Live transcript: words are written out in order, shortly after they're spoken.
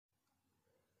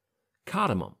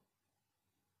Cardamom.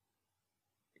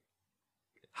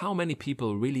 How many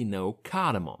people really know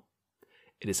cardamom?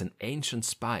 It is an ancient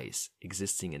spice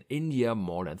existing in India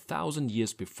more than 1,000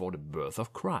 years before the birth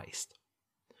of Christ.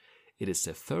 It is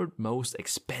the third most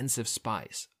expensive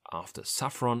spice after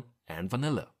saffron and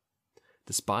vanilla.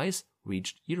 The spice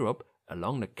reached Europe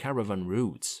along the caravan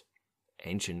routes.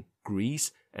 Ancient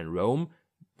Greece and Rome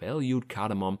valued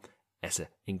cardamom as an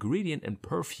ingredient in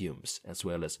perfumes as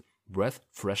well as breath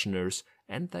fresheners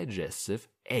and digestive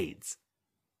aids.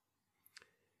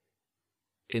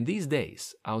 In these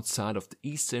days, outside of the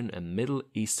Eastern and Middle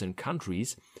Eastern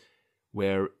countries,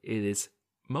 where it is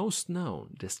most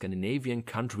known, the Scandinavian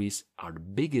countries are the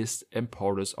biggest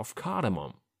importers of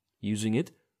cardamom, using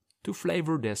it to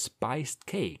flavor their spiced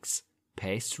cakes,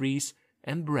 pastries,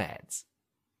 and breads.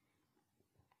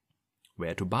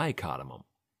 Where to buy cardamom?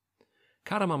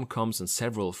 Cardamom comes in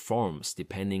several forms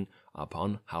depending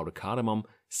upon how the cardamom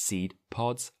seed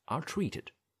pods are treated.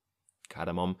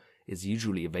 Cardamom is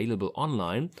usually available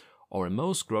online or in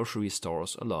most grocery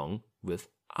stores along with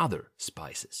other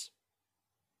spices.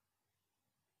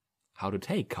 How to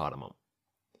take cardamom?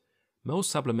 Most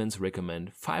supplements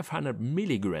recommend 500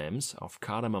 milligrams of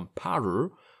cardamom powder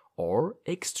or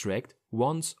extract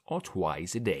once or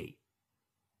twice a day.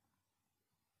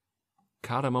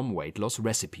 Cardamom weight loss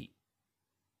recipe.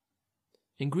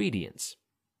 Ingredients: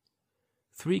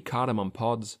 3 cardamom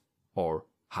pods or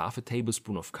half a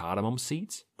tablespoon of cardamom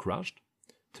seeds, crushed,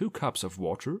 2 cups of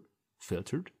water,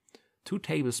 filtered, 2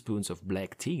 tablespoons of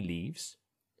black tea leaves,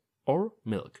 or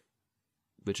milk,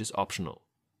 which is optional.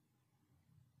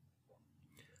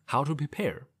 How to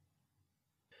prepare?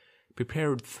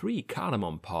 Prepare 3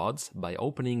 cardamom pods by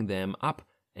opening them up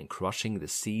and crushing the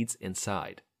seeds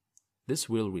inside. This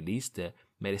will release the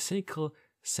medicinal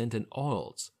scented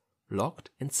oils locked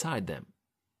inside them.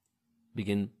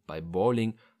 Begin by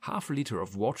boiling half a liter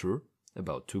of water,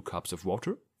 about 2 cups of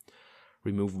water.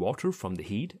 Remove water from the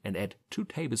heat and add 2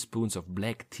 tablespoons of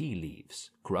black tea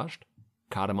leaves, crushed,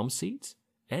 cardamom seeds,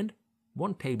 and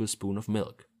 1 tablespoon of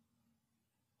milk,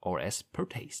 or as per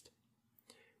taste.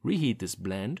 Reheat this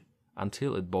blend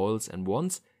until it boils, and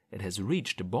once it has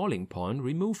reached the boiling point,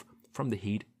 remove from the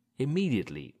heat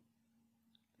immediately.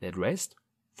 Let rest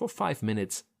for 5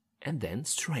 minutes and then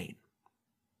strain.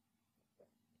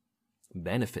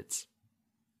 Benefits.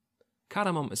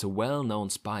 Cardamom is a well-known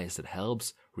spice that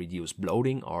helps reduce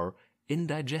bloating or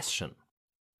indigestion.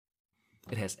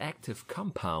 It has active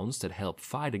compounds that help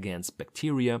fight against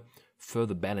bacteria,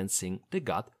 further balancing the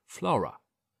gut flora.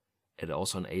 It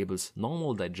also enables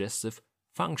normal digestive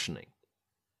functioning.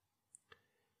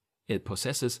 It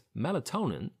possesses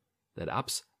melatonin that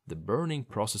ups the burning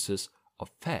processes of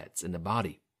fats in the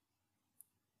body.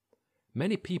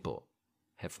 Many people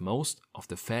have most of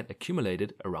the fat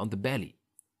accumulated around the belly,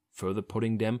 further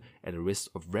putting them at a risk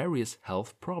of various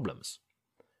health problems.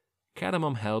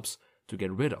 Cardamom helps to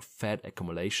get rid of fat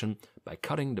accumulation by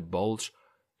cutting the bulge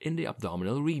in the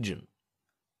abdominal region.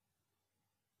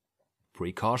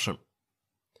 Precaution.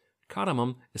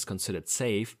 Cardamom is considered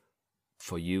safe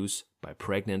for use by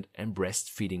pregnant and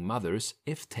breastfeeding mothers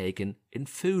if taken in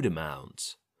food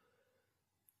amounts.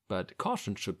 But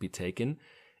caution should be taken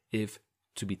if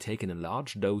to be taken in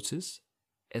large doses,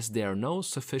 as there are no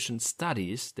sufficient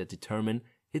studies that determine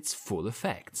its full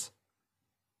effects.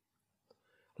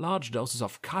 Large doses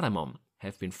of cardamom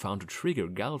have been found to trigger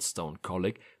gallstone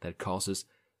colic that causes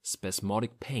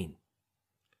spasmodic pain.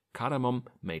 Cardamom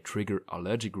may trigger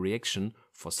allergic reaction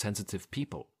for sensitive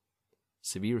people.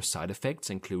 Severe side effects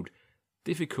include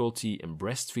difficulty in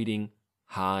breastfeeding,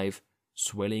 hive,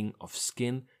 swelling of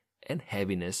skin, and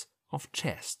heaviness of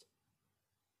chest.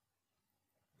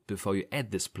 Before you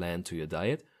add this plant to your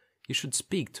diet, you should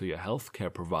speak to your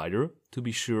healthcare provider to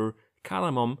be sure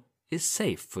cardamom is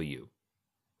safe for you.